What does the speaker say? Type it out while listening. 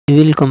We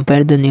will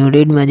compare the new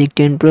Red Magic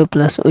 10 Pro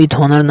Plus with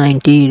Honor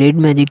 90. Red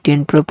Magic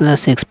 10 Pro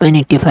Plus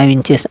 6.85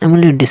 inches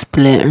AMOLED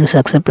display and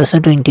success pressure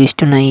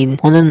 20:9.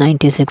 Honor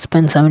 90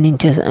 6.7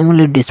 inches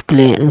AMOLED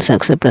display and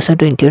success pressure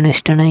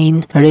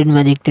 20:9. Red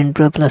Magic 10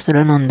 Pro Plus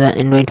run on the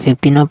Android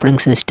 15 operating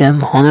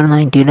system. Honor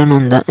 90 run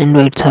on the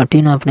Android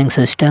 13 operating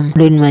system.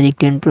 Red Magic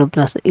 10 Pro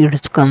Plus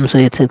it comes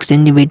with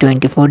 16GB,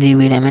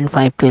 24GB RAM and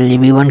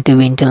 512GB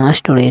 1TB internal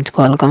storage.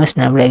 Qualcomm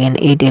Snapdragon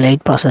 8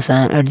 Elite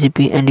processor,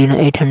 8GB and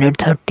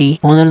 830.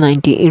 Honor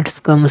 90 it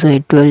comes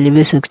with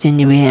 12GB,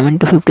 16GB RAM and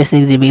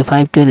 256GB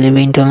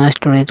 512GB internal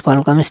storage.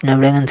 Qualcomm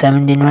Snapdragon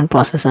 7 Gen 1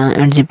 processor,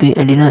 8GB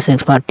and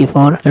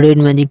 644. Red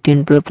Magic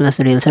 10 Pro Plus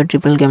real set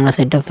triple camera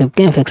setup,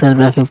 50MP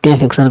plus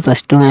 50MP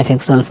plus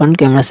 2MP front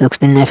camera,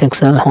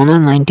 16MP. Honor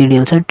 90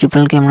 real set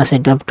triple camera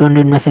setup,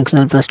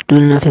 200MP plus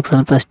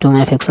 12MP plus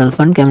 2MP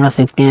front camera,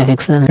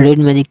 50MP. Red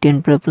Magic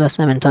 10 Pro Plus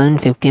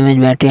 7050 mAh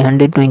battery,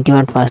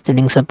 120W fast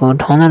charging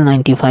support. Honor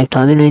 90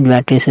 5000 mAh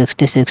battery,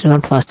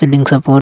 66W fast charging support.